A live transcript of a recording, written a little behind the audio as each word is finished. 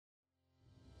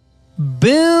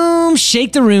Boom!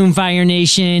 Shake the room, Fire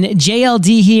Nation.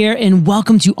 JLD here, and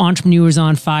welcome to Entrepreneurs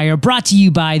on Fire, brought to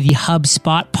you by the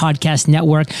HubSpot Podcast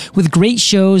Network with great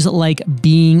shows like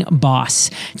Being Boss.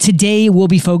 Today, we'll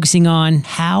be focusing on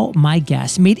how my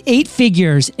guest made 8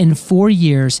 figures in 4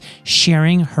 years,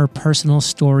 sharing her personal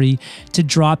story. To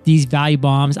drop these value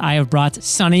bombs, I have brought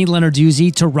Sunny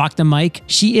Lenarduzzi to rock the mic.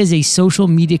 She is a social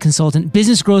media consultant,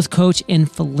 business growth coach, and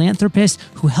philanthropist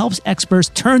who helps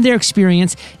experts turn their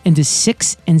experience into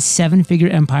 6- and 7-figure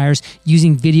empires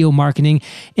using video marketing.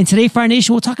 And today, Fire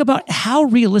Nation, we'll talk about how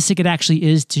realistic it actually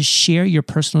is to share your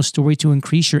personal story to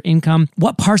increase your income.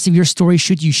 What parts of your story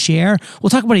should you share? We'll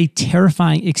talk about a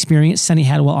terrifying experience Sunny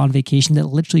had while on vacation that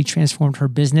literally transformed her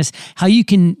business, how you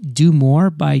can do more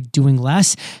by doing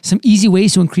less, some easy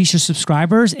ways to increase your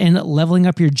subscribers, and leveling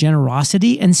up your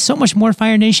generosity, and so much more,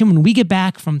 Fire Nation, when we get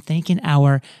back from thanking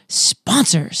our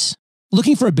sponsors.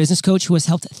 Looking for a business coach who has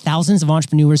helped thousands of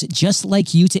entrepreneurs just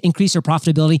like you to increase their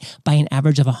profitability by an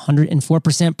average of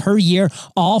 104% per year,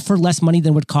 all for less money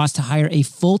than it would cost to hire a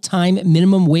full-time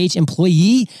minimum wage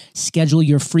employee? Schedule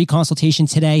your free consultation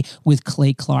today with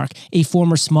Clay Clark, a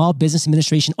former Small Business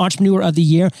Administration Entrepreneur of the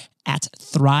Year, at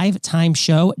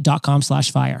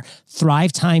thrivetimeshow.com/fire.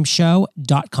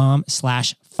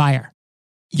 thrivetimeshow.com/fire.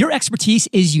 Your expertise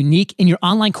is unique and your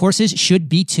online courses should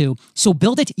be too. So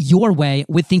build it your way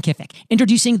with Thinkific.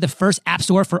 Introducing the first app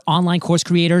store for online course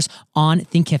creators on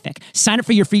Thinkific. Sign up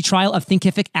for your free trial of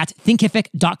Thinkific at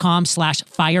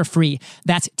thinkific.com/firefree.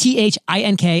 That's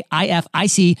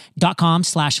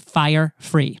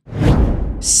THINKIFIC.com/firefree.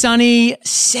 Sunny,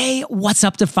 say what's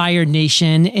up to Fire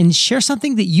Nation and share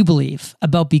something that you believe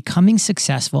about becoming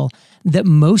successful that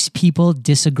most people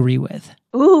disagree with.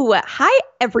 Ooh, hi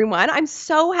everyone. I'm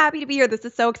so happy to be here. This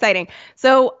is so exciting.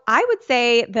 So I would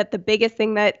say that the biggest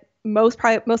thing that most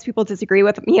people disagree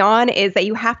with me on is that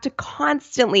you have to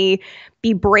constantly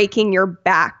be breaking your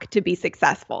back to be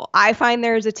successful. I find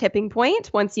there's a tipping point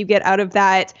once you get out of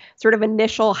that sort of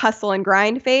initial hustle and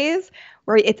grind phase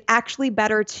where it's actually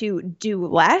better to do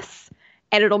less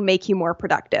and it'll make you more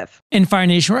productive. And Fire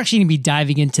Nation, we're actually going to be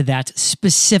diving into that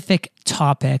specific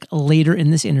topic later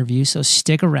in this interview, so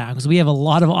stick around because we have a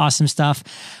lot of awesome stuff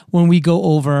when we go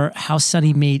over how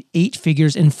Sunny made 8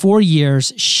 figures in 4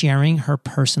 years sharing her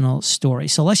personal story.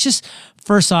 So let's just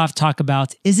first off talk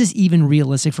about, is this even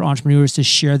realistic for entrepreneurs to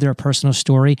share their personal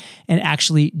story and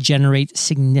actually generate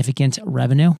significant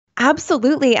revenue?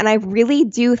 Absolutely. And I really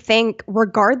do think,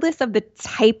 regardless of the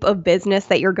type of business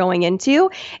that you're going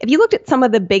into, if you looked at some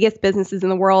of the biggest businesses in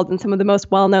the world and some of the most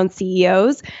well-known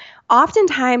CEOs,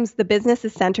 oftentimes the business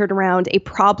is centered around a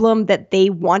problem that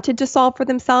they wanted to solve for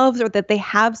themselves or that they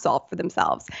have solved for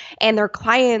themselves. And their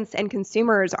clients and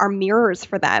consumers are mirrors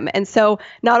for them. And so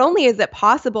not only is it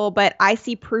possible, but I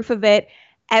see proof of it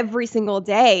every single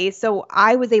day. So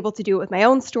I was able to do it with my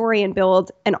own story and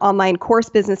build an online course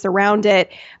business around it.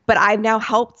 But I've now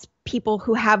helped people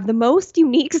who have the most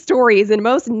unique stories and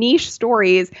most niche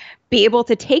stories be able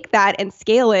to take that and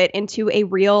scale it into a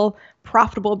real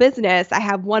profitable business. I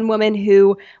have one woman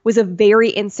who was a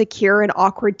very insecure and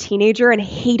awkward teenager and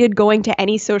hated going to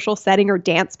any social setting or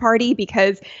dance party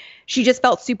because she just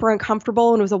felt super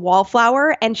uncomfortable and was a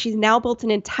wallflower. And she's now built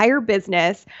an entire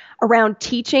business around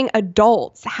teaching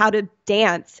adults how to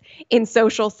dance in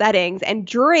social settings. And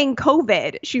during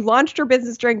COVID, she launched her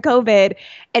business during COVID,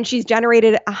 and she's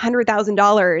generated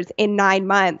 $100,000 in 9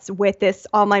 months with this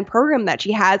online program that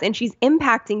she has. And she's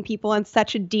impacting people on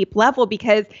such a deep level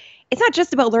because it's not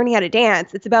just about learning how to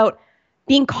dance. It's about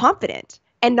being confident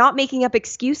and not making up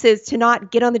excuses to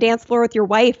not get on the dance floor with your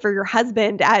wife or your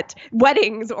husband at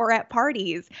weddings or at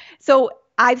parties. So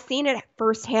I've seen it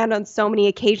firsthand on so many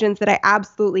occasions that I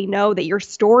absolutely know that your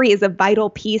story is a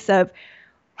vital piece of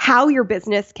how your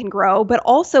business can grow, but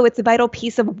also it's a vital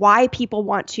piece of why people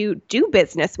want to do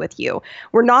business with you.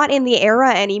 We're not in the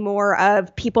era anymore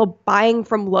of people buying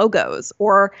from logos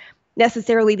or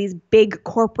necessarily these big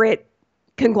corporate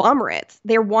conglomerates.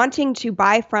 They're wanting to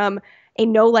buy from a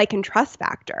know, like, and trust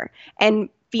factor and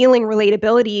feeling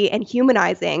relatability and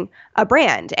humanizing a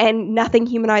brand. And nothing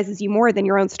humanizes you more than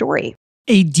your own story.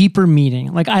 A deeper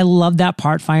meaning. Like, I love that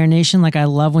part, Fire Nation. Like, I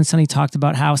love when Sunny talked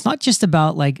about how it's not just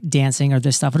about like dancing or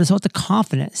this stuff, but it's about the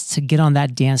confidence to get on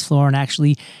that dance floor and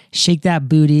actually shake that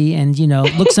booty and, you know,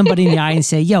 look somebody in the eye and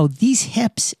say, yo, these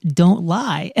hips don't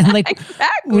lie. And like,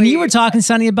 exactly. When you were talking,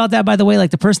 Sunny, about that, by the way,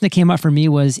 like the person that came up for me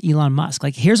was Elon Musk.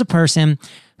 Like, here's a person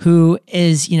who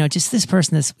is, just this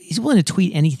person he's willing to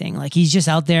tweet anything. Like he's just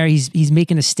out there, he's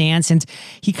making a stance, and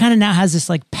he kind of now has this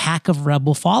like pack of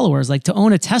rebel followers. Like to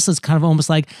own a Tesla is kind of almost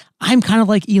like, I'm kind of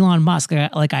like Elon Musk. I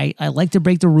like to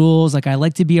break the rules. Like I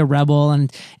like to be a rebel,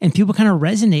 and people kind of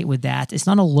resonate with that. It's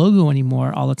not a logo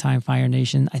anymore all the time, Fire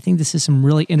Nation. I think this is some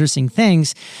really interesting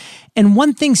things. And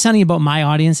one thing, Sunny, about my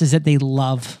audience is that they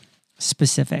love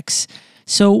specifics.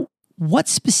 So what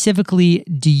specifically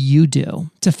do you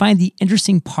do to find the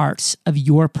interesting parts of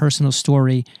your personal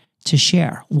story to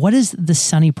share? What is the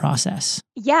Sunny process?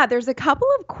 Yeah, there's a couple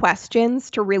of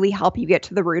questions to really help you get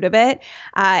to the root of it.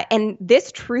 And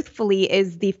this truthfully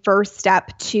is the first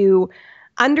step to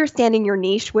understanding your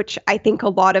niche, which I think a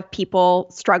lot of people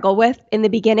struggle with in the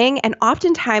beginning. And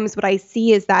oftentimes what I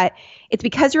see is that it's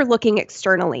because you're looking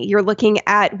externally. You're looking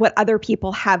at what other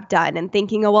people have done and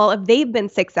thinking, oh, well, if they've been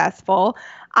successful,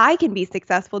 I can be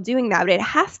successful doing that. But it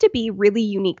has to be really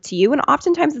unique to you. And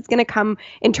oftentimes it's going to come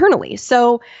internally.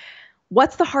 So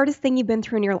what's the hardest thing you've been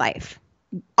through in your life?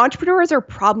 Entrepreneurs are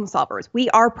problem solvers. We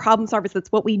are problem solvers.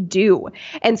 That's what we do.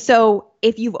 And so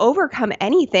if you've overcome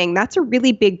anything, that's a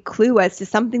really big clue as to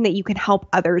something that you can help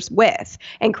others with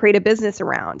and create a business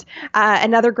around.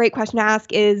 Another great question to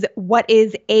ask is, what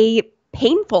is a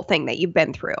painful thing that you've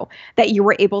been through that you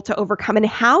were able to overcome, and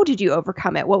how did you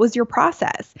overcome it? What was your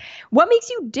process? What makes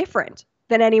you different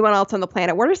than anyone else on the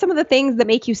planet? What are some of the things that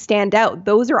make you stand out?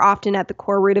 Those are often at the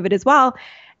core root of it as well.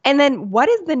 And then what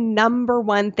is the number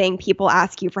one thing people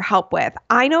ask you for help with?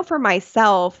 I know for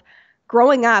myself,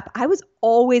 growing up, I was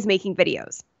always making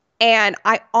videos. And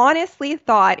I honestly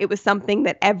thought it was something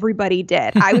that everybody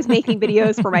did. I was making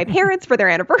videos for my parents for their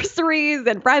anniversaries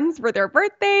and friends for their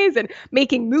birthdays and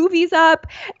making movies up.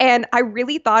 And I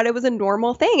really thought it was a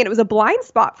normal thing. And it was a blind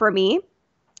spot for me.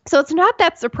 So it's not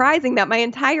that surprising that my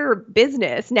entire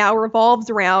business now revolves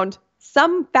around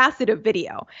some facet of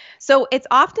video. So it's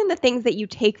often the things that you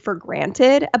take for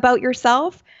granted about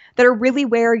yourself that are really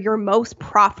where your most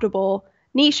profitable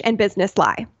niche and business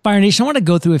lie. Fire Nation, I want to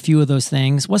go through a few of those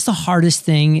things. What's the hardest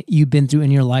thing you've been through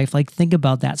in your life? Like, think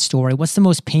about that story. What's the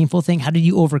most painful thing? How did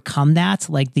you overcome that?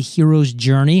 Like the hero's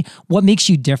journey. What makes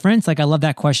you different? Like, I love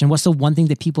that question. What's the one thing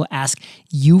that people ask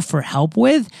you for help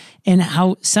with? And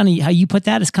how, Sunny, how you put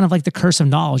that is kind of like the curse of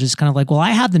knowledge. It's kind of like, well,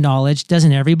 I have the knowledge.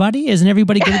 Doesn't everybody? Isn't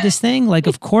everybody good at this thing? Like,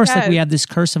 of course, Yes. Like we have this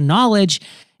curse of knowledge,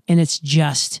 and it's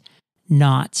just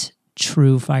not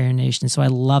true, Fire Nation. So I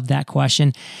love that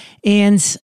question.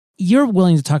 And you're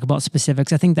willing to talk about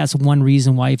specifics. I think that's one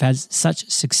reason why you've had such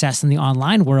success in the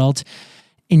online world.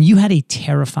 And you had a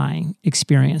terrifying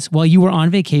experience while you were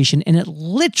on vacation, and it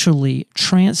literally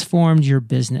transformed your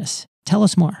business. Tell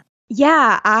us more.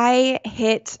 Yeah, I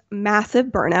hit massive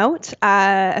burnout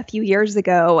a few years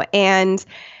ago, and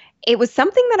it was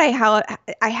something that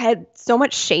I had so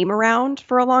much shame around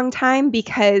for a long time,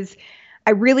 because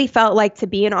I really felt like to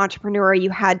be an entrepreneur, you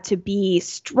had to be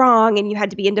strong and you had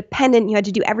to be independent. You had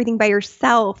to do everything by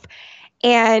yourself.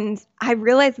 And I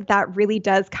realized that that really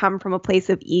does come from a place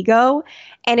of ego.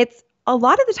 And it's a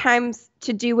lot of the times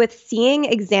to do with seeing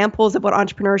examples of what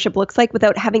entrepreneurship looks like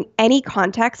without having any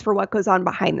context for what goes on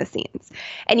behind the scenes.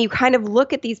 And you kind of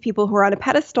look at these people who are on a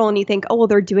pedestal and you think, oh, well,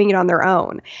 they're doing it on their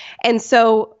own. And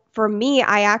so for me,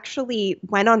 I actually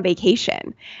went on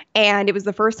vacation, and it was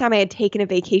the first time I had taken a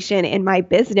vacation in my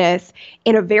business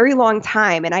in a very long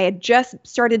time. And I had just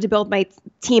started to build my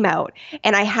team out,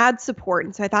 and I had support.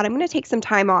 And so I thought, I'm going to take some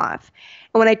time off.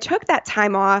 And when I took that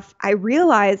time off, I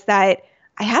realized that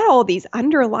I had all these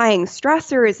underlying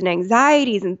stressors and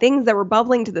anxieties and things that were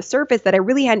bubbling to the surface that I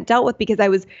really hadn't dealt with because I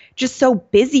was just so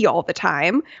busy all the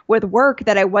time with work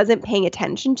that I wasn't paying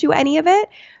attention to any of it.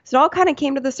 So it all kind of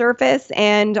came to the surface.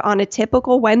 And on a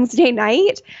typical Wednesday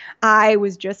night, I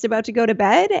was just about to go to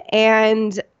bed,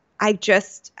 and I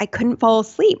couldn't fall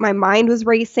asleep. My mind was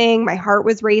racing. My heart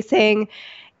was racing.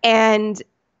 And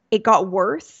it got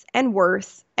worse and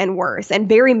worse and worse, and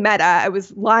very meta. I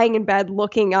was lying in bed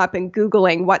looking up and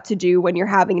Googling what to do when you're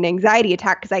having an anxiety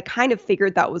attack, because I kind of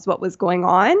figured that was what was going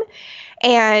on.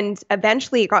 And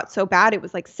eventually it got so bad, it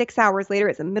was like 6 hours later,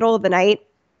 it's the middle of the night.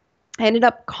 I ended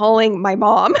up calling my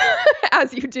mom,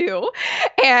 as you do.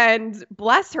 And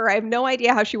bless her, I have no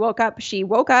idea how she woke up. She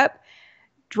woke up,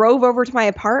 drove over to my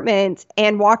apartment,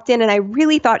 and walked in. And I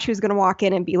really thought she was going to walk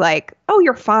in and be like, oh,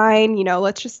 you're fine.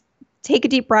 Let's just take a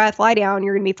deep breath, lie down,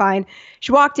 you're going to be fine.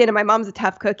 She walked in, and my mom's a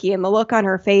tough cookie, and the look on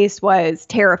her face was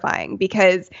terrifying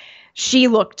because she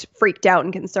looked freaked out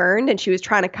and concerned, and she was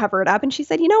trying to cover it up. And she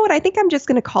said, you know what, I think I'm just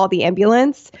going to call the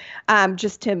ambulance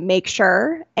just to make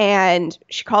sure. And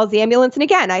she calls the ambulance. And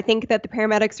again, I think that the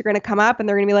paramedics are going to come up and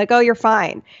they're going to be like, oh, you're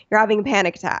fine. You're having a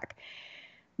panic attack.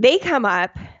 They come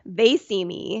up, they see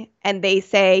me, and they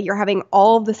say, you're having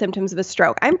all of the symptoms of a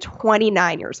stroke. I'm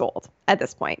 29 years old at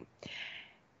this point.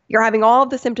 You're having all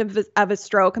of the symptoms of a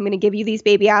stroke. I'm going to give you these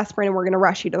baby aspirin and we're going to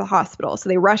rush you to the hospital. So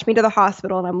they rush me to the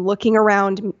hospital and I'm looking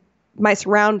around my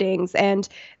surroundings and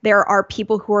there are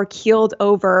people who are keeled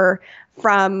over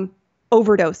from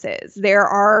overdoses. There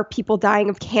are people dying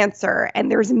of cancer.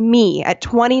 And there's me at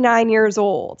 29 years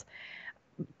old,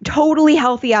 totally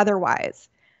healthy otherwise,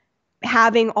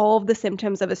 having all of the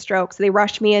symptoms of a stroke. So they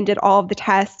rushed me and did all of the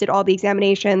tests, did all the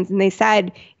examinations, and they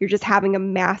said, you're just having a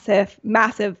massive,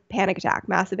 massive panic attack,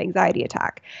 massive anxiety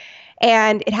attack.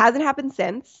 And it hasn't happened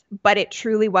since, but it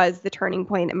truly was the turning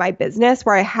point in my business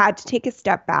where I had to take a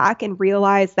step back and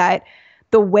realize that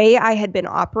the way I had been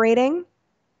operating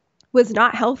was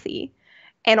not healthy.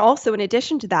 And also, in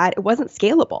addition to that, it wasn't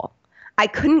scalable. I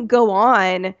couldn't go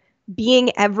on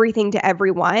being everything to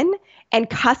everyone and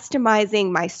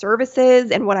customizing my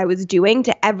services and what I was doing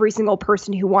to every single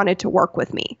person who wanted to work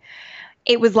with me.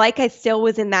 It was like I still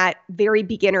was in that very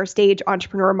beginner stage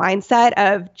entrepreneur mindset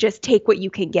of just take what you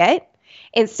can get,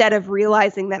 instead of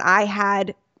realizing that I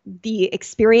had the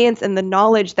experience and the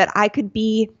knowledge that I could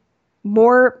be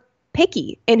more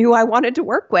picky in who I wanted to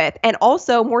work with and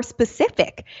also more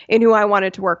specific in who I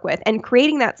wanted to work with, and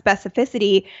creating that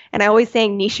specificity. And I always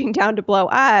saying niching down to blow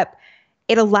up,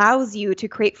 it allows you to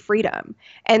create freedom.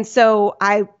 And so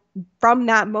I, from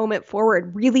that moment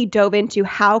forward, really dove into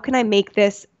how can I make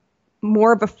this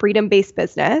more of a freedom-based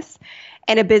business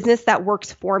and a business that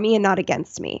works for me and not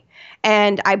against me.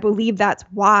 And I believe that's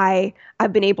why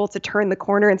I've been able to turn the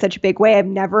corner in such a big way. I've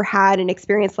never had an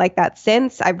experience like that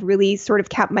since. I've really sort of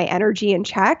kept my energy in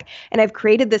check. And I've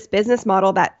created this business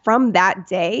model that from that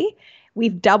day,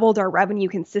 we've doubled our revenue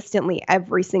consistently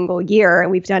every single year.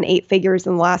 And we've done 8 figures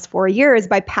in the last 4 years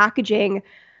by packaging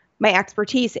my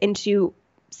expertise into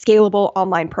scalable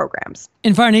online programs.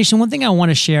 In Fire Nation, one thing I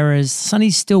want to share is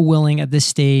Sunny's still willing at this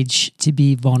stage to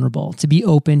be vulnerable, to be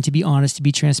open, to be honest, to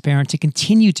be transparent, to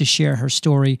continue to share her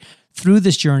story through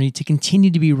this journey, to continue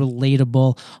to be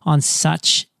relatable on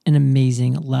such an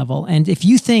amazing level. And if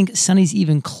you think Sunny's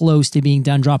even close to being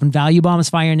done dropping value bombs,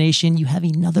 Fire Nation, you have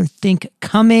another think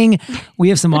coming. We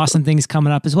have some awesome things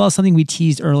coming up, as well as something we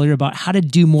teased earlier about how to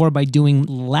do more by doing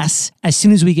less as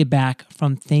soon as we get back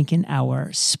from thanking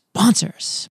our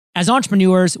sponsors. As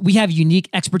entrepreneurs, we have unique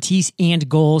expertise and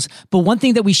goals, but one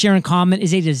thing that we share in common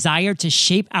is a desire to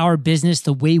shape our business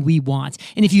the way we want.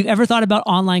 And if you've ever thought about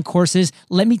online courses,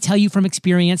 let me tell you from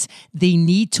experience, they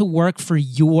need to work for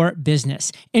your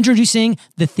business. Introducing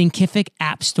the Thinkific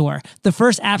App Store, the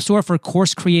first app store for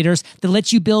course creators that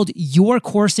lets you build your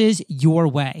courses your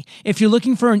way. If you're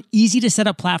looking for an easy to set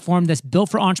up platform that's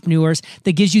built for entrepreneurs,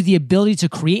 that gives you the ability to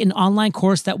create an online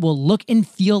course that will look and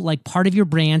feel like part of your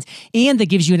brand, and that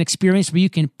gives you an experience where you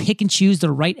can pick and choose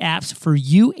the right apps for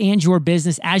you and your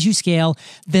business as you scale,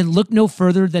 then look no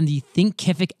further than the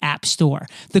Thinkific App Store.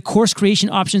 The course creation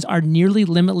options are nearly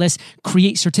limitless.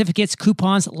 Create certificates,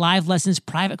 coupons, live lessons,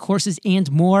 private courses,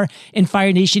 and more. In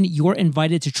Fire Nation, you're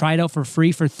invited to try it out for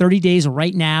free for 30 days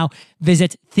right now.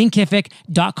 Visit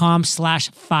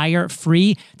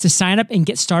thinkific.com/firefree to sign up and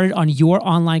get started on your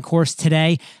online course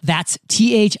today. That's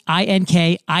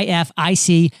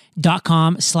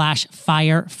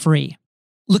thinkific.com/firefree.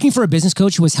 Looking for a business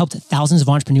coach who has helped thousands of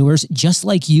entrepreneurs just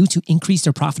like you to increase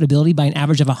their profitability by an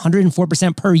average of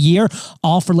 104% per year,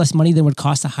 all for less money than would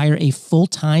cost to hire a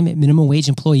full-time minimum wage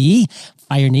employee?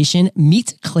 Fire Nation,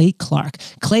 meet Clay Clark.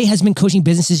 Clay has been coaching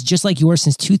businesses just like yours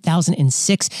since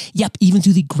 2006. Yep, even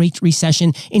through the Great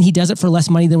Recession. And he does it for less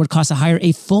money than would cost to hire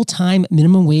a full-time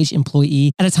minimum wage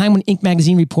employee. At a time when Inc.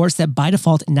 magazine reports that by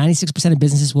default, 96% of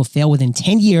businesses will fail within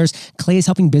 10 years, Clay is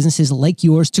helping businesses like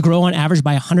yours to grow on average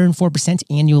by 104%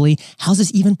 annually. How's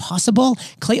this even possible?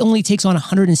 Clay only takes on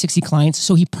 160 clients,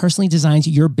 so he personally designs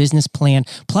your business plan.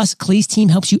 Plus, Clay's team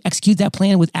helps you execute that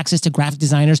plan with access to graphic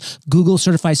designers, Google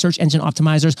certified search engine optimizers,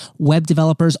 web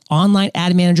developers, online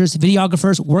ad managers,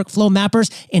 videographers, workflow mappers,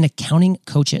 and accounting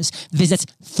coaches. Visit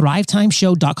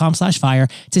thrivetimeshow.com/fire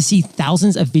to see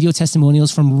thousands of video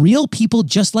testimonials from real people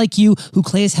just like you who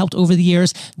Clay has helped over the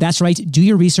years. That's right. Do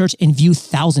your research and view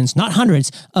thousands, not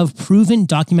hundreds, of proven,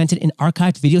 documented, and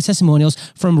archived video testimonials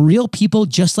from real people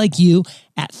just like you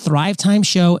at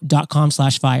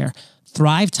thrivetimeshow.com/fire.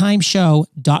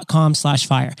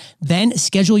 thrivetimeshow.com/fire. Then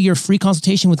schedule your free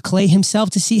consultation with Clay himself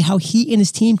to see how he and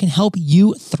his team can help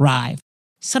you thrive.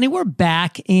 Sunny, we're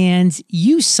back and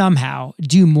you somehow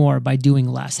do more by doing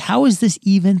less. How is this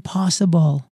even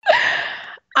possible?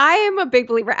 I am a big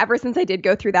believer. Ever since I did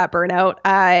go through that burnout,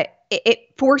 it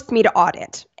forced me to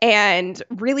audit and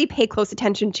really pay close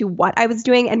attention to what I was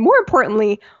doing. And more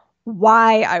importantly,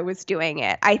 why I was doing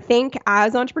it. I think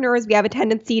as entrepreneurs, we have a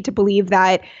tendency to believe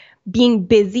that being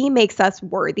busy makes us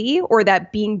worthy or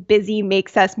that being busy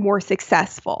makes us more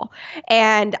successful.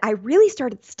 And I really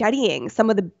started studying some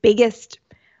of the biggest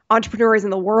entrepreneurs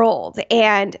in the world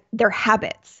and their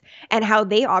habits and how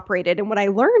they operated. And what I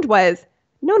learned was,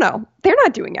 no, they're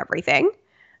not doing everything.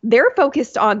 They're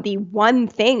focused on the one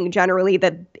thing generally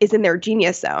that is in their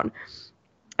genius zone.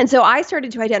 And so I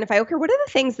started to identify, okay, what are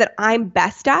the things that I'm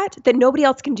best at that nobody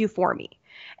else can do for me?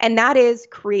 And that is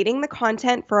creating the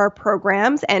content for our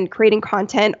programs and creating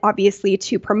content, obviously,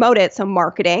 to promote it. So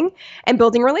marketing and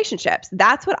building relationships.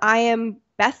 That's what I am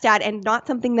best at and not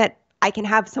something that I can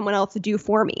have someone else do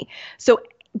for me. So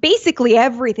basically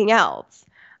everything else,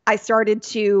 I started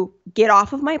to get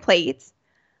off of my plate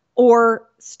or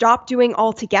stop doing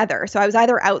altogether. So I was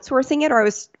either outsourcing it or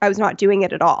I was not doing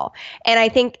it at all. And I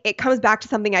think it comes back to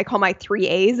something I call my 3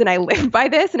 A's, and I live by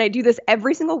this, and I do this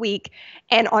every single week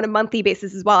and on a monthly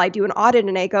basis as well. I do an audit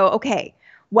and I go, okay,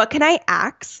 what can I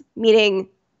axe? Meaning,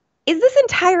 is this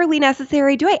entirely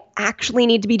necessary? Do I actually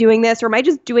need to be doing this? Or am I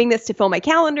just doing this to fill my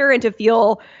calendar and to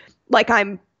feel like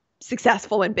I'm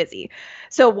successful and busy?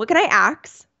 So what can I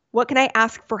axe? What can I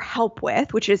ask for help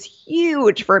with, which is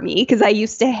huge for me because I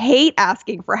used to hate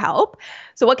asking for help.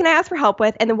 So what can I ask for help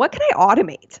with? And then what can I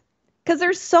automate? Because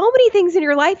there's so many things in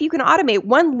your life you can automate.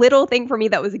 One little thing for me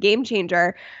that was a game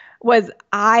changer was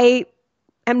I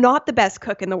am not the best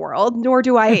cook in the world, nor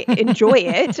do I enjoy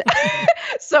it.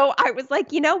 So I was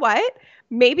like, you know what?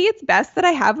 Maybe it's best that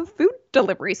I have a food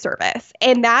delivery service.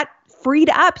 And that freed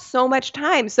up so much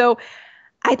time. So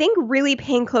I think really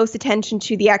paying close attention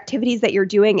to the activities that you're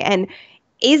doing and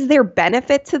is there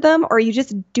benefit to them or are you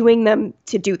just doing them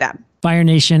to do them? Fire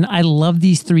Nation, I love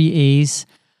these 3 A's.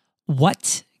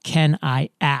 What can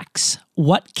I axe?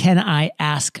 What can I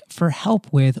ask for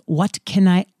help with? What can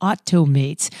I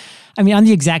automate? I mean, I'm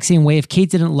the exact same way. If Kate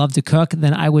didn't love to cook,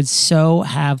 then I would so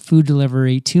have food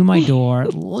delivery to my door,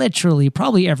 literally,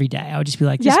 probably every day. I would just be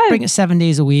like, just bring it 7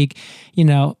 days a week,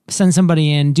 send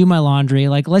somebody in, do my laundry.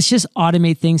 Like, let's just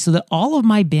automate things so that all of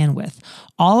my bandwidth,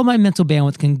 all of my mental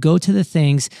bandwidth can go to the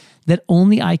things that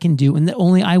only I can do and that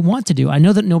only I want to do. I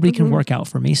know that nobody can work out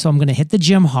for me, so I'm going to hit the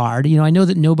gym hard. I know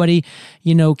that nobody,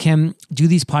 can do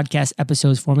these podcast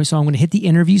episodes for me, so I'm going to hit the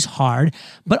interviews hard.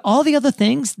 But all the other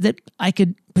things that I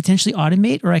could potentially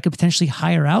automate or I could potentially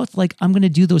hire out, like I'm going to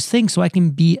do those things so I can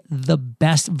be the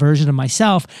best version of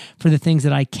myself for the things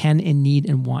that I can and need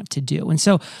and want to do. And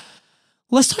so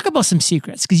let's talk about some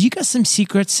secrets, because you got some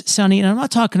secrets, Sunny, and I'm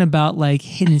not talking about like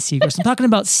hidden secrets. I'm talking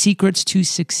about secrets to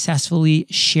successfully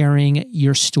sharing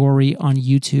your story on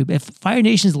YouTube. If Fire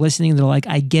Nation is listening, they're like,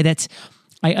 I get it.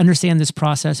 I understand this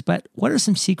process, but what are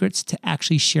some secrets to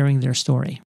actually sharing their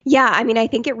story? Yeah, I mean, I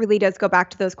think it really does go back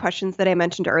to those questions that I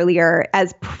mentioned earlier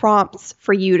as prompts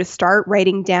for you to start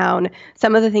writing down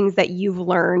some of the things that you've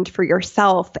learned for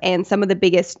yourself and some of the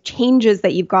biggest changes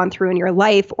that you've gone through in your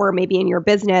life or maybe in your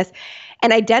business,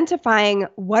 and identifying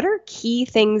what are key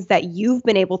things that you've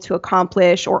been able to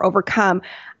accomplish or overcome.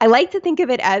 I like to think of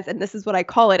it as, and this is what I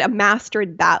call it, a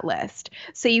mastered that list.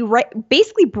 So you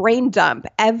basically brain dump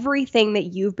everything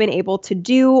that you've been able to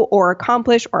do or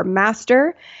accomplish or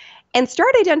master and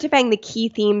start identifying the key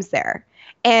themes there.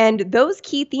 And those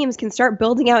key themes can start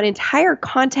building out entire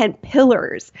content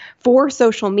pillars for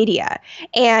social media.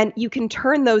 And you can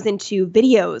turn those into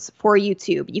videos for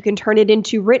YouTube. You can turn it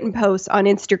into written posts on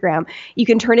Instagram. You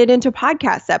can turn it into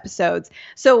podcast episodes.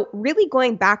 So really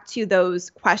going back to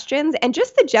those questions and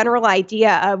just the general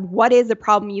idea of what is a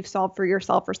problem you've solved for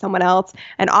yourself or someone else,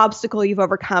 an obstacle you've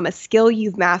overcome, a skill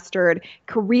you've mastered,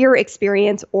 career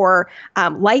experience or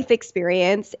life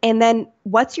experience, and then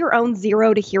what's your own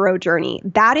 0 to hero journey?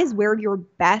 That is where your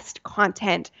best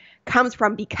content comes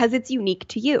from because it's unique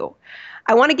to you.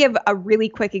 I want to give a really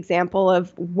quick example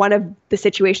of one of the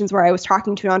situations where I was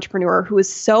talking to an entrepreneur who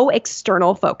was so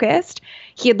external focused.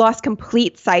 He had lost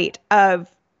complete sight of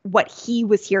what he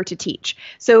was here to teach.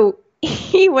 So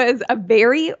he was a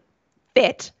very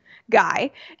fit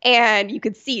guy, and you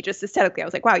could see just aesthetically, I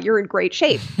was like, wow, you're in great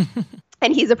shape.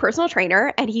 And he's a personal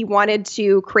trainer and he wanted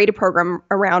to create a program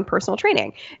around personal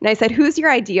training. And I said, who's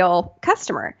your ideal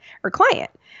customer or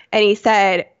client? And he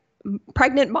said,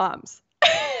 pregnant moms.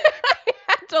 I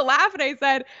had to laugh and I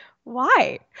said,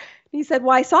 why? And he said,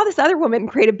 well, I saw this other woman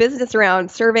create a business around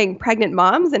serving pregnant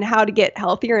moms and how to get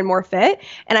healthier and more fit.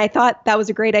 And I thought that was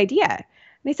a great idea.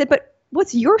 And I said, but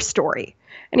what's your story?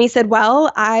 And he said,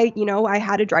 well, I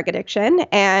had a drug addiction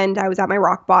and I was at my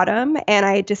rock bottom and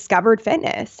I discovered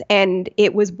fitness and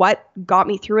it was what got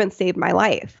me through and saved my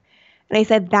life. And I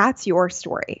said, that's your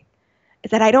story.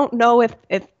 is that I don't know if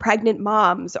pregnant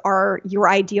moms are your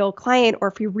ideal client, or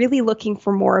if you're really looking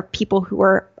for more people who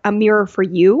are a mirror for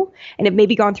you and have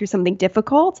maybe gone through something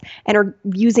difficult and are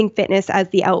using fitness as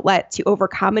the outlet to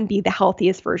overcome and be the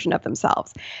healthiest version of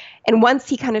themselves. And once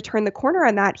he kind of turned the corner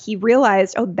on that, he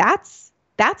realized, oh, that's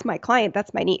my client,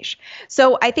 that's my niche.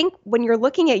 So I think when you're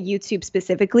looking at YouTube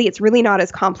specifically, it's really not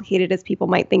as complicated as people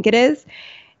might think it is.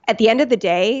 At the end of the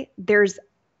day, there's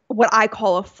what I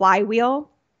call a flywheel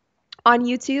on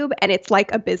YouTube, and it's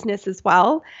like a business as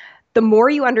well. The more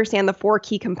you understand the 4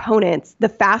 key components, the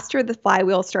faster the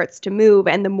flywheel starts to move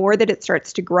and the more that it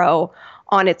starts to grow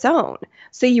on its own.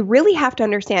 So you really have to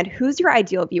understand who's your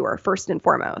ideal viewer first and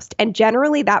foremost. And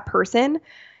generally that person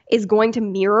is going to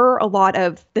mirror a lot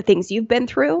of the things you've been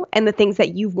through and the things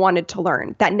that you've wanted to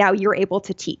learn that now you're able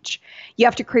to teach. You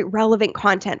have to create relevant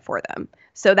content for them.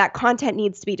 So that content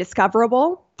needs to be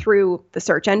discoverable through the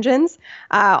search engines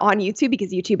on YouTube,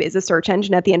 because YouTube is a search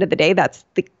engine at the end of the day. That's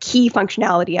the key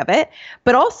functionality of it.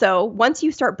 But also, once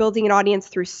you start building an audience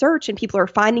through search and people are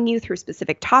finding you through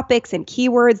specific topics and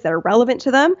keywords that are relevant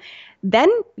to them, then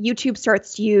YouTube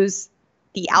starts to use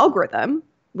the algorithm,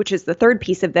 which is the third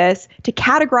piece of this, to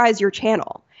categorize your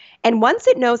channel. And once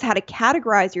it knows how to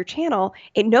categorize your channel,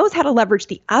 it knows how to leverage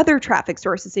the other traffic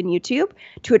sources in YouTube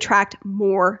to attract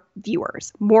more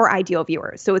viewers, more ideal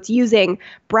viewers. So it's using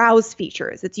browse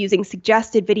features, it's using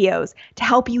suggested videos to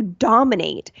help you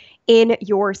dominate in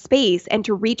your space and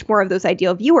to reach more of those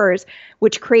ideal viewers,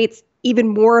 which creates even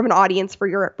more of an audience for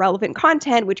your relevant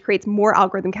content, which creates more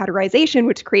algorithm categorization,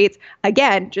 which creates,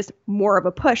 again, just more of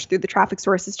a push through the traffic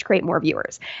sources to create more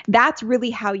viewers. That's really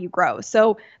how you grow.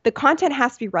 So the content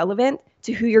has to be relevant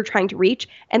to who you're trying to reach.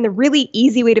 And the really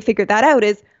easy way to figure that out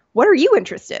is, what are you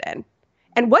interested in?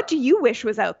 And what do you wish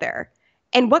was out there?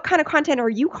 And what kind of content are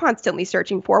you constantly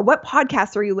searching for? What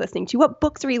podcasts are you listening to? What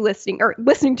books are you listening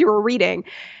to or reading?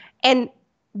 And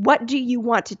what do you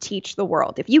want to teach the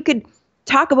world? If you could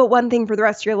talk about one thing for the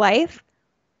rest of your life,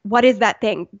 what is that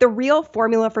thing? The real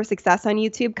formula for success on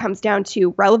YouTube comes down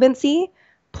to relevancy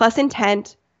plus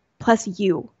intent plus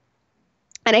you.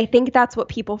 And I think that's what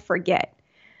people forget.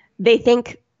 They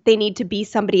think they need to be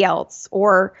somebody else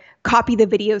or copy the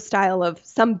video style of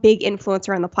some big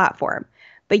influencer on the platform.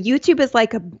 But YouTube is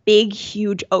like a big,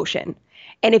 huge ocean.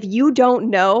 And if you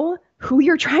don't know who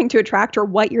you're trying to attract or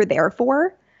what you're there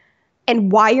for,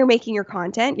 and why you're making your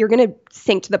content, you're going to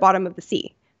sink to the bottom of the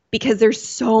sea, because there's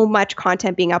so much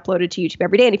content being uploaded to YouTube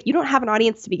every day. And if you don't have an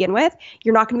audience to begin with,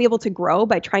 you're not going to be able to grow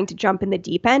by trying to jump in the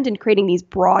deep end and creating these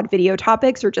broad video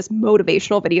topics or just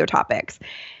motivational video topics.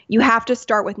 You have to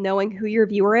start with knowing who your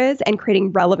viewer is and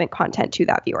creating relevant content to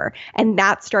that viewer. And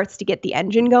that starts to get the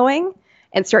engine going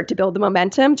and start to build the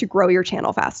momentum to grow your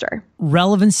channel faster.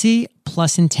 Relevancy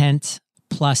plus intent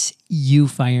plus you,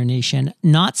 Fire Nation.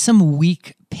 Not some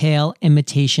weak, pale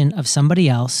imitation of somebody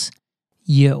else,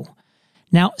 you.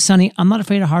 Now, Sonny, I'm not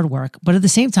afraid of hard work, but at the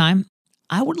same time,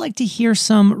 I would like to hear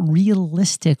some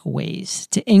realistic ways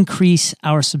to increase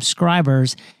our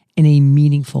subscribers in a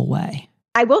meaningful way.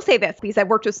 I will say this, because I've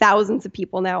worked with thousands of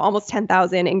people now, almost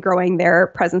 10,000, in growing their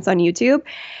presence on YouTube.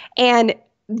 And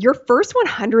your first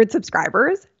 100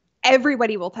 subscribers,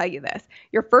 everybody will tell you this,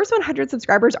 your first 100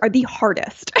 subscribers are the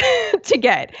hardest to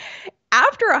get.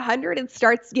 After 100, it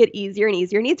starts to get easier and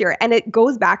easier and easier. And it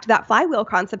goes back to that flywheel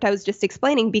concept I was just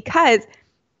explaining, because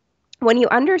when you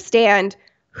understand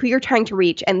who you're trying to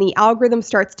reach and the algorithm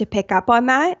starts to pick up on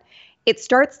that, it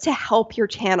starts to help your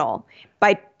channel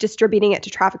by distributing it to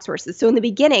traffic sources. So in the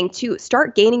beginning, to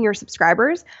start gaining your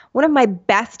subscribers, one of my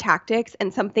best tactics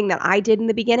and something that I did in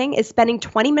the beginning is spending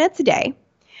 20 minutes a day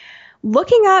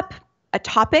looking up a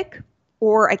topic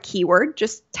or a keyword.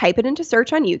 Just type it into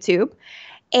search on YouTube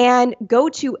and go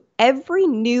to every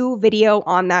new video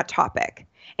on that topic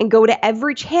and go to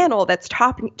every channel that's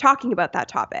talking about that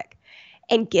topic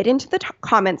and get into the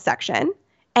comment section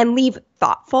and leave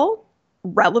thoughtful,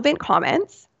 relevant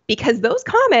comments, because those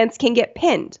comments can get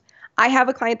pinned. I have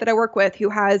a client that I work with who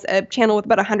has a channel with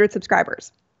about 100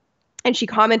 subscribers. And she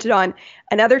commented on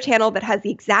another channel that has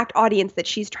the exact audience that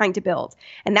she's trying to build.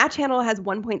 And that channel has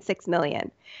 1.6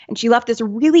 million. And she left this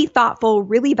really thoughtful,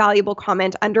 really valuable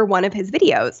comment under one of his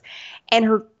videos. And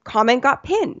her comment got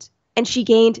pinned. And she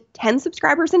gained 10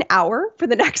 subscribers an hour for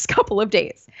the next couple of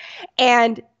days.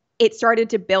 And it started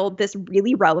to build this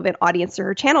really relevant audience to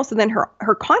her channel. So then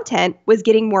her content was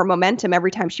getting more momentum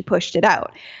every time she pushed it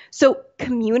out. So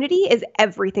community is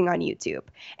everything on YouTube.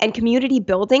 And community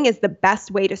building is the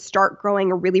best way to start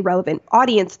growing a really relevant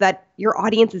audience, so that your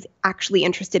audience is actually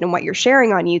interested in what you're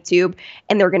sharing on YouTube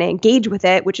and they're going to engage with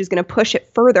it, which is going to push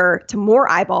it further to more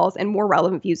eyeballs and more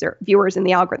relevant viewers in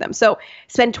the algorithm. So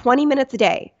spend 20 minutes a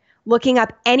day looking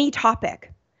up any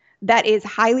topic that is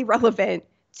highly relevant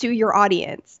to your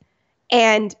audience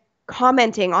and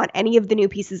commenting on any of the new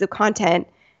pieces of content,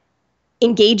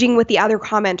 engaging with the other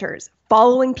commenters,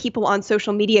 following people on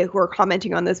social media who are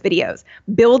commenting on those videos,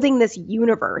 building this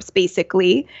universe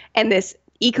basically, and this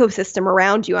ecosystem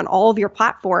around you on all of your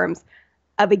platforms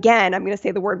of, again, I'm going to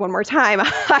say the word one more time,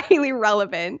 highly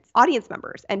relevant audience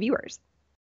members and viewers.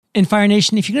 In Fire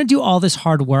Nation, if you're going to do all this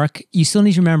hard work, you still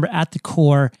need to remember at the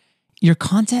core, your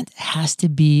content has to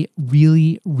be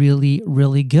really, really,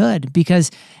 really good,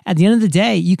 because at the end of the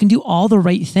day, you can do all the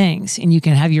right things and you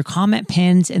can have your comment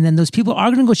pins, and then those people are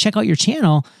going to go check out your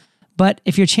channel. But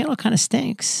if your channel kind of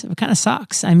stinks, it kind of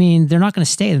sucks. I mean, they're not going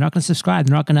to stay. They're not going to subscribe.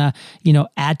 They're not going to,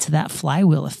 add to that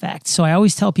flywheel effect. So I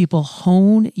always tell people,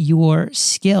 hone your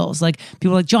skills. Like,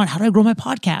 people are like, John, how do I grow my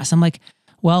podcast? I'm like,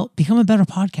 well, become a better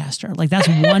podcaster. Like, that's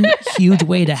one huge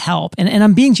way to help. And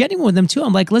I'm being genuine with them too.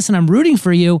 I'm like, listen, I'm rooting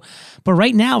for you. But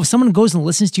right now, if someone goes and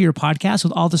listens to your podcast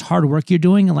with all this hard work you're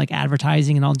doing and like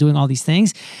advertising and all doing all these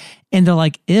things, and they're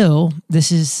like, ew,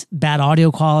 this is bad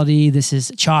audio quality, this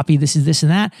is choppy, this is this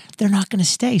and that, they're not going to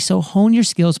stay. So hone your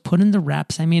skills, put in the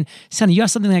reps. I mean, Sonny, you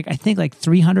have something like, I think like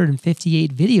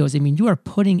 358 videos. I mean, you are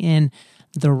putting in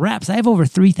the reps. I have over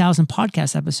 3,000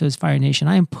 podcast episodes, Fire Nation.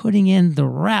 I am putting in the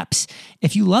reps.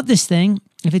 If you love this thing,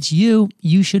 if it's you,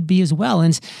 you should be as well.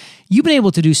 And you've been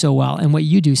able to do so well. And what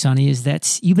you do, Sonny, is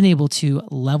that you've been able to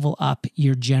level up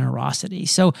your generosity.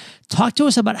 So talk to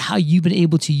us about how you've been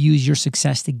able to use your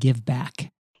success to give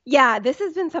back. Yeah, this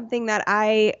has been something that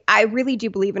I really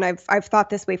do believe, and I've thought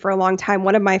this way for a long time.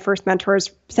 One of my first mentors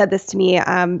said this to me,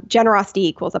 generosity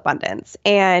equals abundance.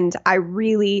 And I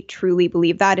really, truly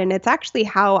believe that. And it's actually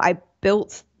how I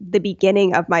built the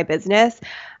beginning of my business.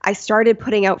 I started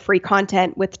putting out free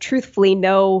content with truthfully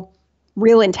no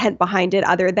real intent behind it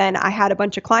other than I had a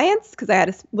bunch of clients because I had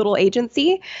a little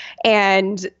agency,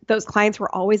 and those clients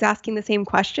were always asking the same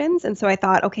questions. And so I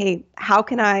thought, okay, how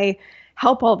can I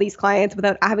help all these clients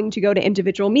without having to go to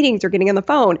individual meetings or getting on the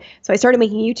phone? So I started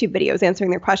making YouTube videos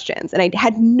answering their questions, and I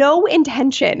had no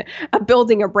intention of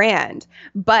building a brand.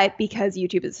 But because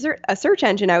YouTube is a search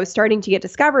engine, I was starting to get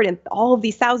discovered and all of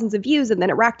these thousands of views, and then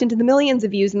it racked into the millions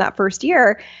of views in that first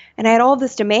year. And I had all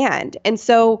this demand. And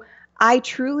so I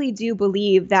truly do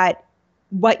believe that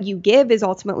what you give is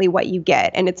ultimately what you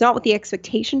get. And it's not with the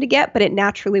expectation to get, but it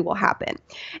naturally will happen.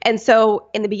 And so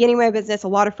in the beginning of my business, a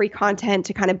lot of free content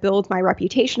to kind of build my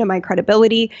reputation and my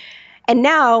credibility. And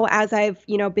now as I've,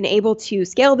 been able to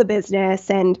scale the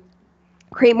business and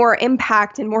create more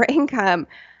impact and more income,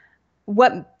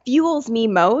 what fuels me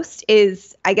most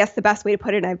is, I guess the best way to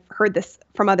put it, and I've heard this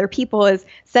from other people, is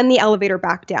send the elevator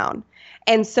back down.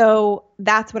 And so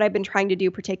that's what I've been trying to do,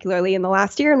 particularly in the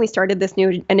last year. And we started this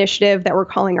new initiative that we're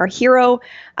calling our hero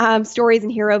stories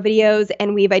and hero videos.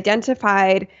 And we've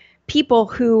identified people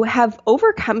who have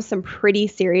overcome some pretty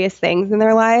serious things in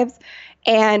their lives.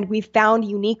 And we've found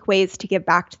unique ways to give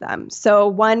back to them. So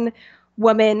one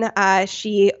woman,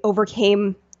 she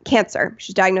overcame cancer.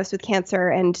 She's diagnosed with cancer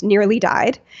and nearly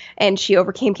died. And she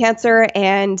overcame cancer,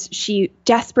 and she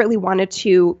desperately wanted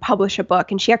to publish a book.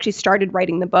 And she actually started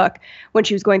writing the book when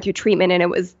she was going through treatment, and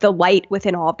it was the light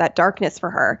within all of that darkness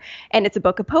for her. And it's a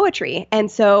book of poetry.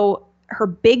 And so her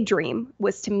big dream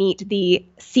was to meet the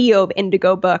CEO of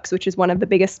Indigo Books, which is one of the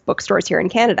biggest bookstores here in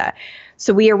Canada.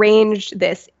 So we arranged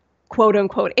this quote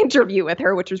unquote interview with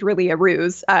her, which was really a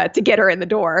ruse to get her in the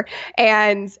door.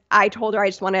 And I told her I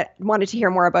just wanted to hear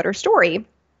more about her story.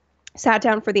 Sat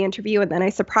down for the interview, and then I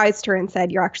surprised her and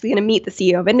said, you're actually going to meet the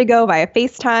CEO of Indigo via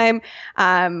FaceTime.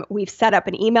 We've set up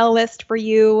an email list for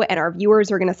you, and our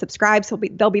viewers are going to subscribe. So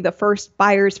they'll be the first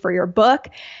buyers for your book.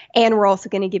 And we're also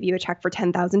going to give you a check for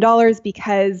 $10,000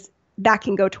 because that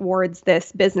can go towards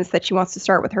this business that she wants to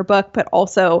start with her book, but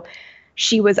also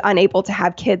she was unable to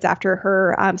have kids after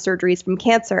her surgeries from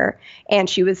cancer, and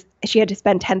she had to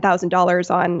spend $10,000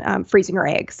 on freezing her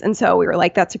eggs. And so we were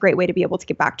like, that's a great way to be able to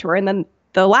get back to her. And then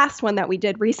the last one that we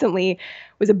did recently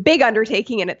was a big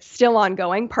undertaking, and it's still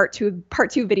ongoing. Part two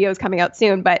videos coming out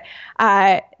soon. But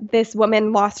this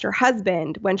woman lost her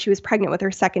husband when she was pregnant with her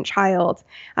second child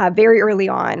very early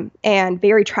on, and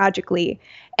very tragically.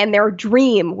 And their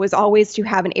dream was always to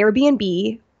have an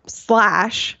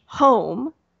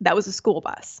Airbnb/home that was a school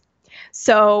bus.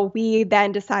 So we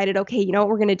then decided, okay, you know what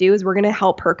we're going to do is we're going to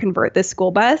help her convert this school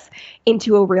bus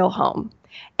into a real home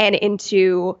and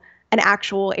into an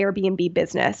actual Airbnb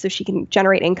business so she can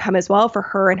generate income as well for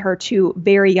her and her two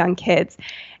very young kids.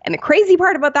 And the crazy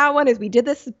part about that one is we did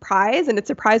this surprise, and it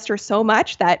surprised her so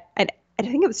much that an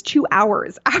I think it was 2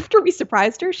 hours after we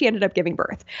surprised her, she ended up giving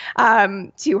birth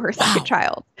to her second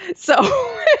child. So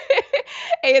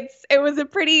it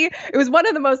was one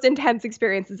of the most intense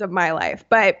experiences of my life.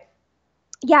 But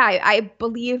yeah, I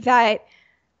believe that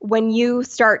when you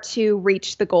start to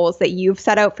reach the goals that you've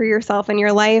set out for yourself in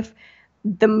your life,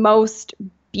 the most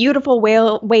beautiful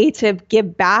way to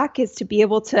give back is to be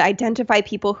able to identify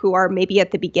people who are maybe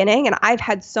at the beginning. And I've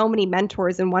had so many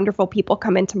mentors and wonderful people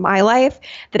come into my life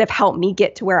that have helped me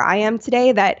get to where I am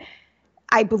today that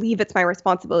I believe it's my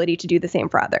responsibility to do the same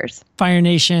for others. Fire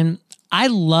Nation, I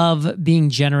love being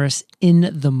generous in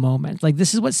the moment. Like,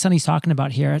 this is what Sunny's talking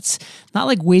about here. It's not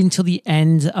like waiting till the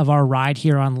end of our ride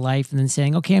here on life and then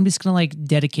saying, okay, I'm just going to like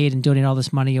dedicate and donate all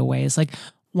this money away. It's like,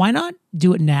 why not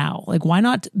do it now? Like, why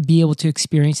not be able to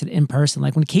experience it in person?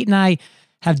 Like when Kate and I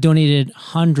have donated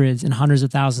hundreds and hundreds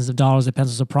of thousands of dollars at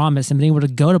Pencils of Promise and been able to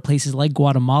go to places like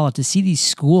Guatemala to see these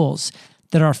schools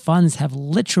that our funds have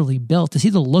literally built, to see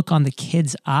the look on the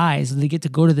kids' eyes. They get to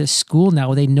go to this school now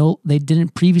where they know they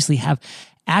didn't previously have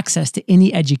access to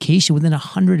any education within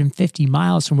 150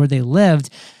 miles from where they lived.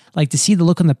 Like, to see the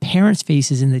look on the parents'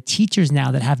 faces and the teachers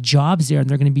now that have jobs there and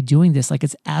they're going to be doing this. Like,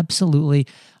 it's absolutely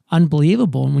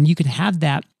unbelievable. And when you can have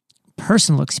that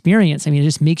personal experience, I mean, it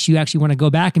just makes you actually want to go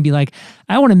back and be like,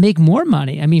 I want to make more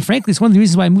money. I mean, frankly, it's one of the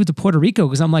reasons why I moved to Puerto Rico,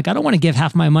 because I'm like, I don't want to give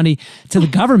half my money to the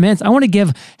government. I want to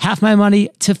give half my money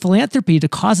to philanthropy, to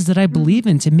causes that I believe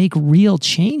in, to make real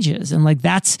changes. And like,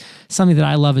 that's something that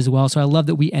I love as well. So I love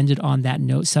that we ended on that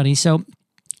note, Sunny. So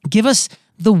give us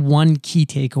the one key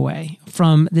takeaway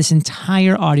from this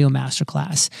entire audio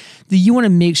masterclass that you want to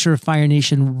make sure Fire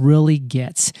Nation really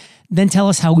gets. Then tell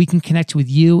us how we can connect with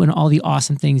you and all the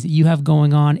awesome things that you have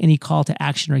going on, any call to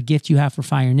action or gift you have for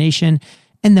Fire Nation,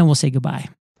 and then we'll say goodbye.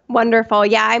 Wonderful.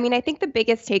 Yeah, I mean, I think the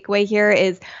biggest takeaway here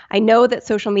is I know that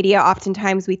social media,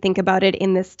 oftentimes we think about it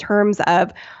in the terms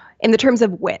of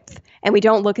width, and we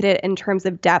don't look at it in terms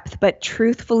of depth, but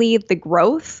truthfully, the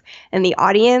growth and the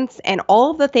audience and all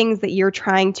of the things that you're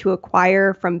trying to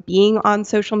acquire from being on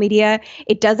social media,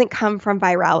 it doesn't come from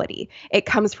virality. It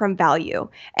comes from value,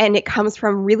 and it comes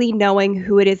from really knowing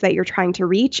who it is that you're trying to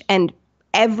reach. And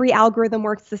every algorithm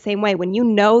works the same way. When you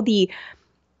know the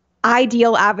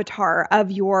ideal avatar of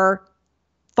your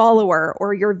follower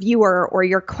or your viewer or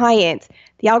your client,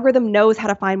 the algorithm knows how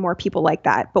to find more people like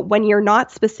that. But when you're not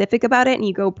specific about it and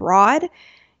you go broad,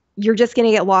 you're just going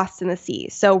to get lost in the sea.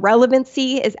 So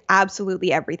relevancy is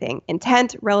absolutely everything.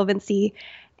 Intent, relevancy,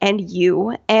 and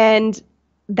you. And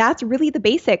that's really the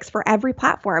basics for every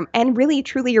platform, and really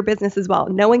truly your business as well,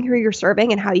 knowing who you're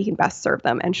serving and how you can best serve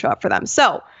them and show up for them.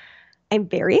 So I'm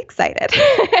very excited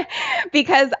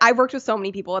because I've worked with so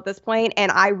many people at this point, and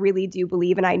I really do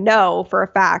believe, and I know for a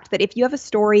fact, that if you have a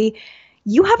story,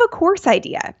 you have a course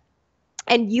idea,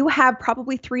 and you have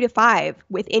probably 3 to 5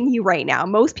 within you right now.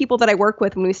 Most people that I work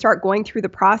with, when we start going through the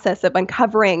process of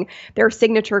uncovering their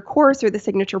signature course or the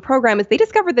signature program, is they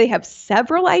discover they have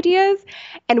several ideas,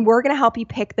 and we're going to help you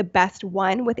pick the best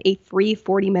one with a free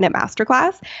 40-minute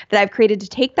masterclass that I've created to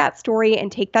take that story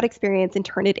and take that experience and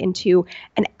turn it into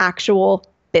an actual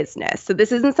business. So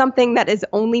this isn't something that has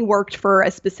only worked for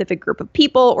a specific group of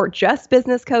people or just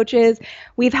business coaches.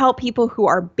 We've helped people who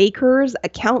are bakers,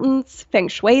 accountants, feng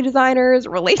shui designers,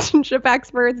 relationship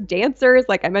experts, dancers,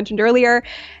 like I mentioned earlier,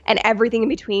 and everything in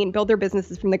between build their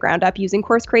businesses from the ground up using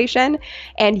course creation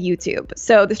and YouTube.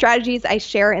 So the strategies I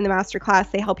share in the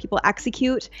masterclass, they help people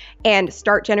execute and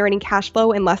start generating cash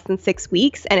flow in less than 6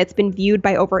 weeks. And it's been viewed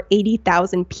by over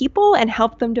 80,000 people and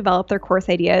helped them develop their course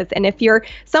ideas. And if you're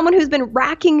someone who's been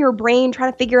racking your brain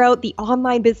trying to figure out the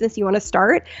online business you want to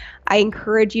start, I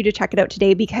encourage you to check it out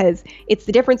today, because it's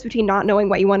the difference between not knowing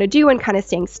what you want to do and kind of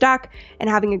staying stuck and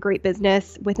having a great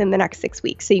business within the next 6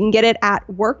 weeks. So you can get it at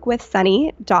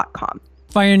workwithsunny.com.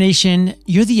 Fire Nation,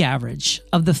 you're the average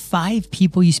of the 5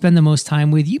 people you spend the most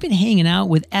time with. You've been hanging out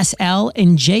with SL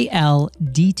and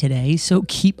JLD today, so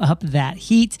keep up that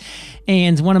heat.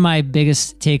 And one of my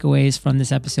biggest takeaways from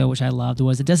this episode, which I loved,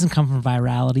 was it doesn't come from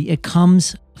virality, it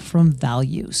comes from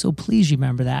value. So please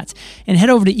remember that. And head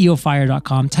over to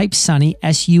eofire.com, type Sunny,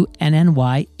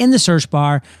 SUNNY, in the search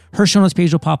bar. Her show notes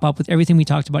page will pop up with everything we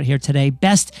talked about here today.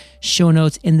 Best show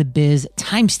notes in the biz,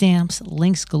 timestamps,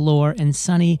 links galore. And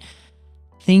Sunny,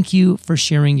 thank you for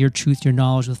sharing your truth, your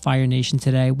knowledge with Fire Nation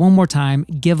today. One more time,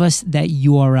 give us that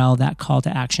URL, that call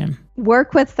to action.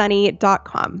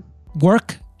 Workwithsunny.com.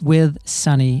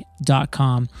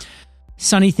 Workwithsunny.com.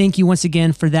 Sunny, thank you once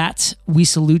again for that. We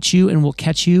salute you, and we'll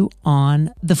catch you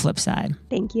on the flip side.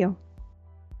 Thank you.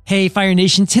 Hey, Fire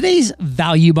Nation. Today's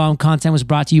Value Bomb content was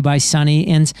brought to you by Sunny,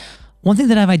 and One thing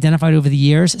that I've identified over the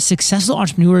years, successful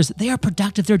entrepreneurs, they are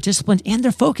productive, they're disciplined, and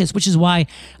they're focused, which is why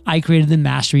I created the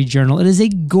Mastery Journal. It is a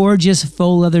gorgeous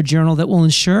faux leather journal that will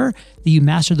ensure that you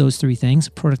master those three things,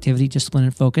 productivity, discipline,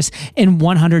 and focus, in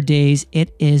 100 days.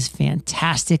 It is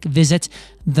fantastic. Visit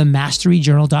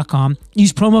themasteryjournal.com.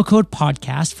 Use promo code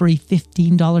podcast for a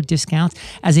 $15 discount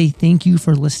as a thank you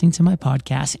for listening to my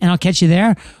podcast. And I'll catch you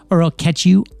there, or I'll catch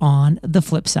you on the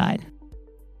flip side.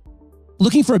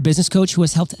 Looking for a business coach who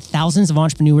has helped thousands of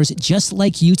entrepreneurs just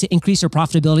like you to increase their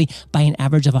profitability by an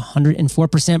average of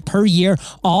 104% per year,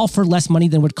 all for less money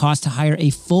than it would cost to hire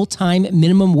a full-time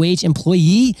minimum wage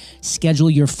employee? Schedule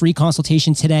your free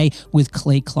consultation today with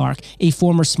Clay Clark, a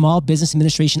former Small Business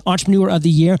Administration Entrepreneur of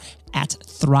the Year, at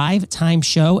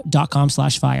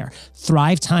thrivetimeshow.com/fire.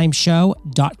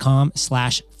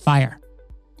 thrivetimeshow.com/fire.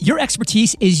 Your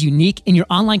expertise is unique and your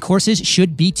online courses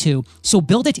should be too. So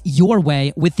build it your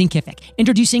way with Thinkific.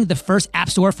 Introducing the first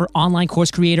app store for online course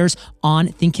creators on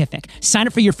Thinkific. Sign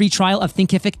up for your free trial of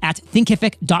Thinkific at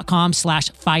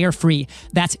thinkific.com/firefree.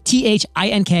 That's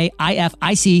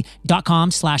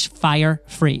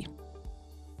THINKIFIC.com/firefree.